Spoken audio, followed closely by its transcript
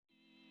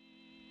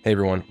Hey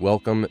everyone,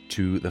 welcome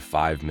to the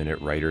 5-Minute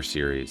Writer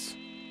Series.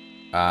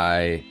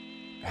 I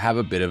have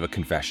a bit of a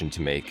confession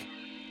to make.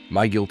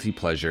 My guilty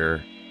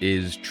pleasure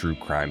is true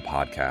crime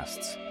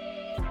podcasts.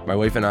 My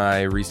wife and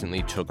I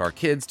recently took our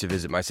kids to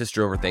visit my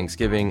sister over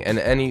Thanksgiving,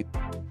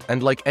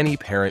 and like any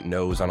parent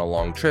knows on a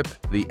long trip,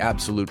 the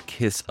absolute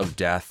kiss of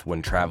death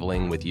when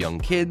traveling with young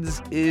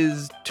kids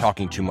is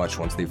talking too much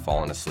once they've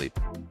fallen asleep.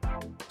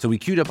 So we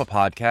queued up a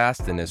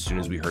podcast, and as soon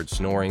as we heard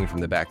snoring from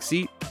the back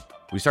seat,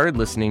 we started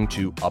listening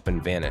to Up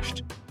and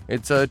Vanished.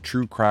 It's a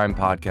true crime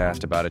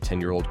podcast about a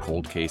 10-year-old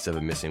cold case of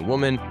a missing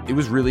woman. It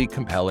was really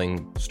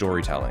compelling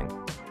storytelling.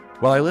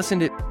 While I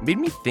listened, it made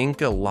me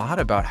think a lot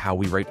about how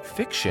we write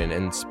fiction,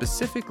 and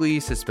specifically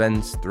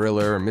suspense,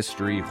 thriller,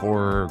 mystery,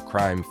 horror,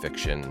 crime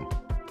fiction.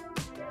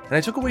 And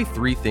I took away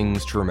 3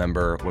 things to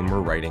remember when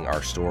we're writing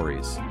our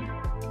stories.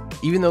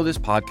 Even though this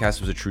podcast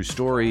was a true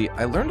story,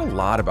 I learned a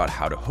lot about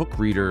how to hook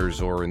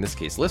readers, or in this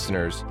case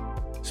listeners,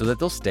 so that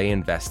they'll stay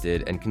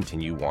invested and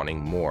continue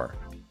wanting more.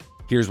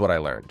 Here's what I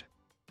learned.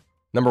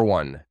 Number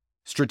 1,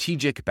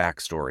 strategic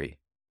backstory.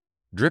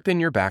 Drip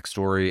in your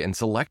backstory and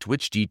select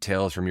which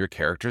details from your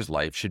character's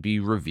life should be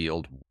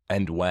revealed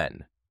and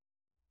when.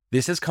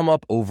 This has come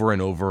up over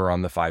and over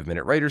on the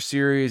 5-Minute Writer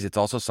Series. It's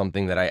also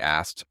something that I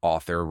asked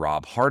author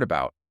Rob Hart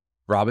about.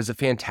 Rob is a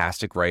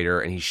fantastic writer,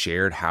 and he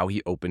shared how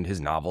he opened his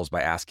novels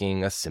by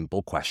asking a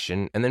simple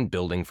question and then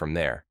building from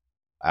there.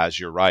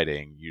 As you're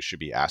writing, you should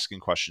be asking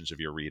questions of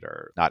your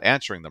reader, not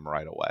answering them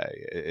right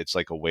away. It's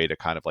like a way to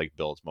kind of like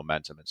build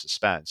momentum and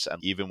suspense.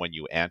 And even when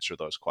you answer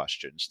those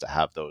questions, to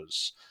have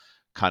those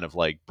kind of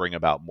like bring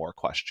about more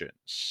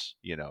questions.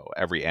 You know,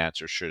 every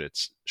answer should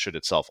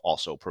itself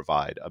also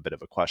provide a bit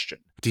of a question.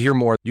 To hear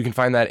more, you can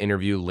find that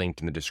interview linked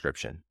in the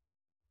description.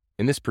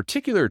 In this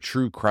particular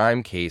true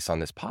crime case on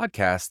this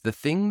podcast, the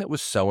thing that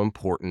was so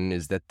important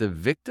is that the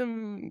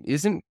victim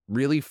isn't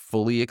really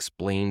fully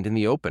explained in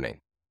the opening.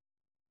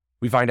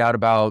 We find out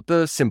about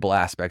the simple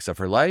aspects of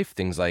her life,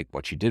 things like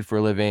what she did for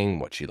a living,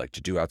 what she liked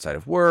to do outside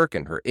of work,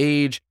 and her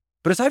age.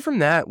 But aside from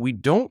that, we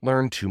don't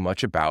learn too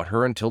much about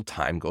her until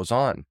time goes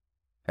on.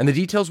 And the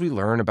details we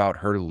learn about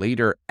her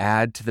later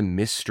add to the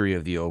mystery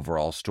of the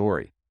overall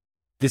story.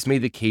 This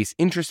made the case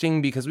interesting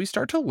because we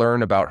start to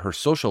learn about her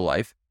social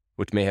life,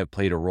 which may have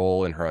played a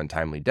role in her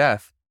untimely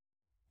death,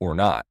 or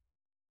not.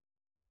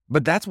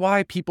 But that's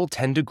why people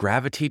tend to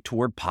gravitate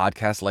toward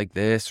podcasts like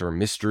this or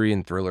mystery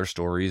and thriller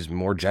stories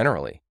more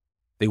generally.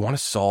 They want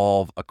to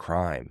solve a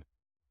crime.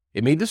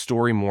 It made the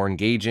story more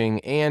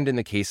engaging, and in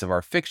the case of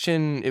our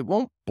fiction, it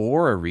won't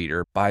bore a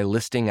reader by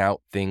listing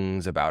out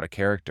things about a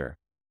character.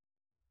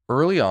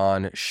 Early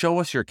on, show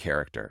us your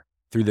character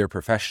through their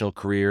professional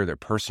career, their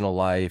personal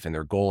life, and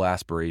their goal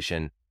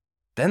aspiration.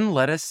 Then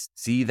let us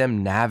see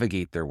them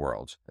navigate their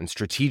world and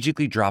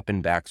strategically drop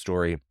in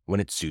backstory when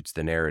it suits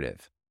the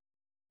narrative.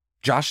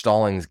 Josh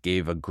Stallings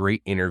gave a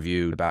great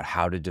interview about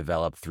how to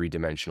develop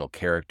 3-dimensional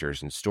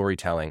characters in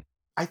storytelling.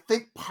 I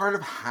think part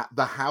of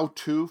the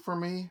how-to for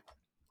me,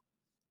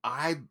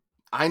 I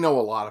know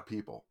a lot of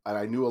people, and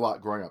I knew a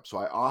lot growing up. So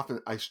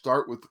I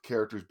start with the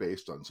characters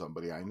based on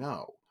somebody I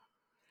know,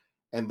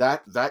 and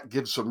that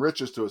gives some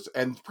riches to us.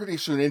 And pretty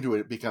soon into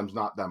it becomes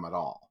not them at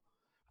all.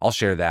 I'll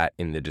share that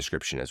in the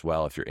description as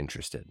well if you're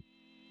interested.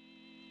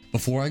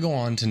 Before I go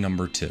on to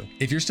number 2,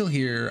 if you're still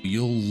here,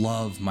 you'll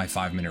love my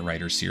 5-Minute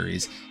Writer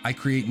Series. I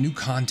create new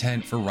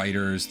content for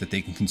writers that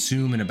they can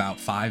consume in about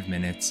 5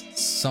 minutes.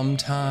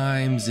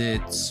 Sometimes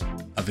it's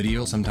a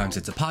video, sometimes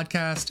it's a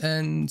podcast,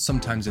 and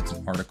sometimes it's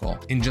an article.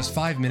 In just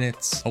 5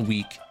 minutes a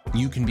week,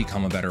 you can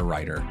become a better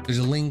writer. There's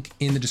a link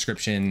in the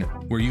description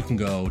where you can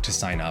go to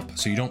sign up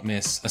so you don't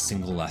miss a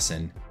single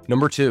lesson.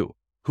 Number 2,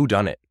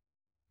 whodunit.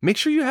 Make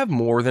sure you have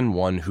more than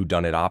one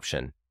whodunit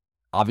option.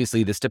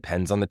 Obviously, this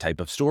depends on the type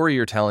of story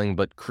you're telling,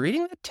 but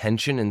creating the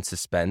tension and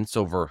suspense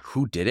over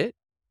who did it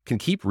can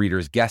keep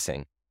readers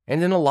guessing,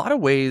 and in a lot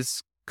of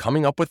ways,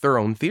 coming up with their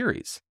own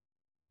theories.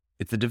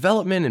 It's the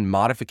development and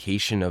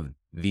modification of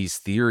these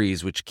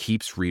theories which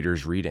keeps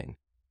readers reading.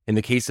 In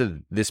the case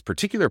of this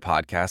particular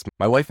podcast,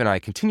 my wife and I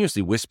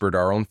continuously whispered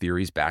our own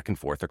theories back and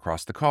forth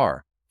across the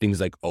car.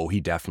 Things like, oh, he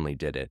definitely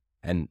did it,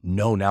 and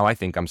no, now I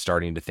think I'm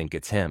starting to think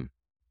it's him.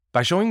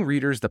 By showing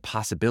readers the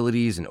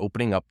possibilities and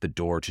opening up the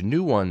door to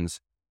new ones,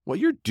 what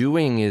you're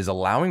doing is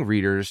allowing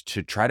readers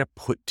to try to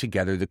put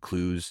together the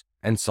clues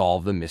and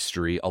solve the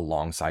mystery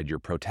alongside your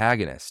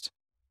protagonist.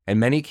 In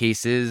many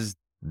cases,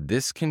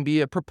 this can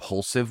be a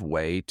propulsive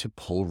way to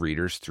pull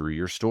readers through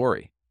your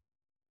story.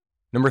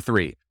 Number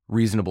 3,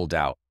 reasonable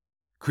doubt.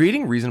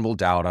 Creating reasonable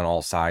doubt on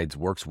all sides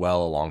works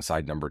well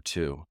alongside number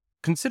 2.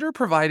 Consider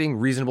providing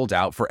reasonable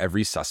doubt for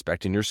every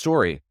suspect in your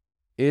story.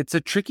 It's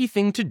a tricky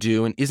thing to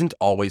do and isn't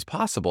always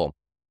possible.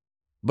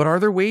 But are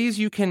there ways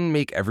you can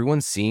make everyone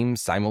seem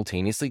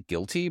simultaneously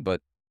guilty, but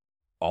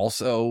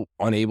also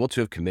unable to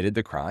have committed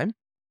the crime?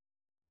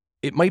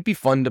 It might be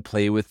fun to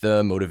play with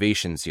the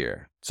motivations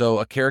here. So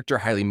a character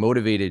highly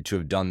motivated to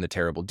have done the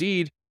terrible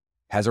deed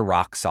has a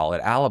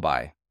rock-solid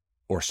alibi,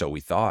 or so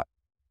we thought.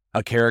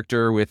 A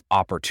character with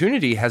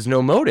opportunity has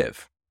no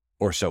motive,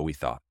 or so we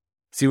thought.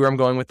 See where I'm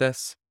going with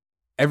this?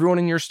 Everyone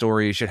in your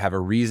story should have a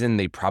reason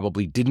they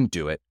probably didn't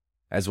do it,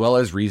 as well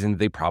as reasons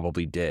they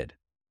probably did.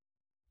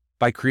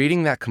 By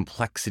creating that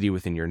complexity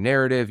within your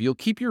narrative, you'll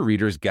keep your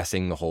readers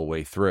guessing the whole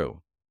way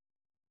through.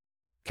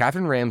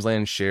 Katherine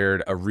Ramsland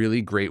shared a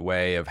really great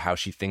way of how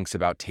she thinks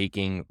about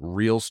taking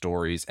real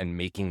stories and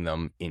making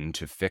them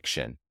into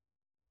fiction.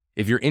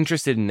 If you're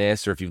interested in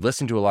this, or if you've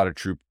listened to a lot of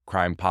true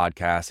crime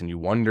podcasts and you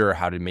wonder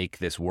how to make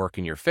this work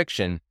in your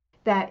fiction,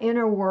 that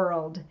inner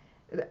world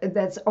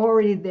that's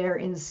already there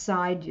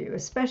inside you,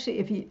 especially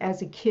if you,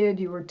 as a kid,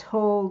 you were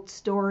told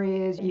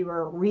stories, you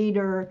were a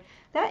reader,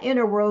 that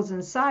inner world's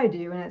inside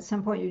you, and at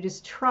some point you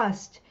just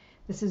trust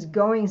this is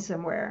going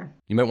somewhere.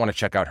 You might want to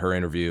check out her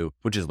interview,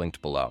 which is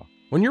linked below.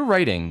 When you're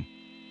writing,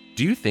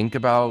 do you think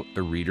about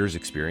the reader's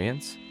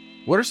experience?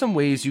 What are some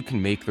ways you can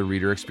make the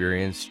reader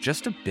experience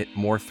just a bit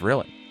more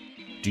thrilling?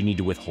 Do you need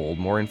to withhold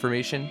more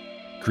information?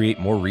 Create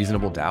more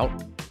reasonable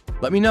doubt?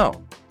 Let me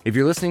know. If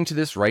you're listening to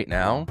this right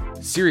now,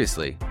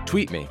 seriously,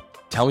 tweet me.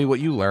 Tell me what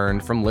you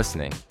learned from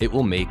listening. It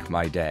will make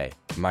my day.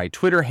 My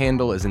Twitter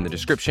handle is in the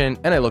description,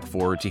 and I look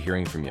forward to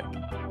hearing from you.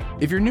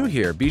 If you're new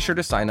here, be sure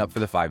to sign up for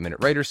the 5-Minute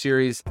Writer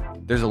Series.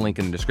 There's a link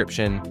in the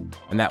description,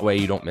 and that way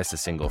you don't miss a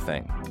single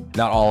thing.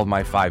 Not all of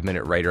my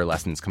 5-Minute Writer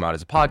lessons come out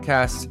as a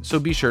podcast, so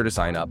be sure to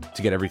sign up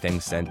to get everything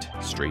sent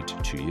straight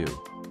to you.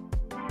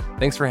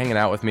 Thanks for hanging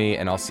out with me,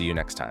 and I'll see you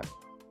next time.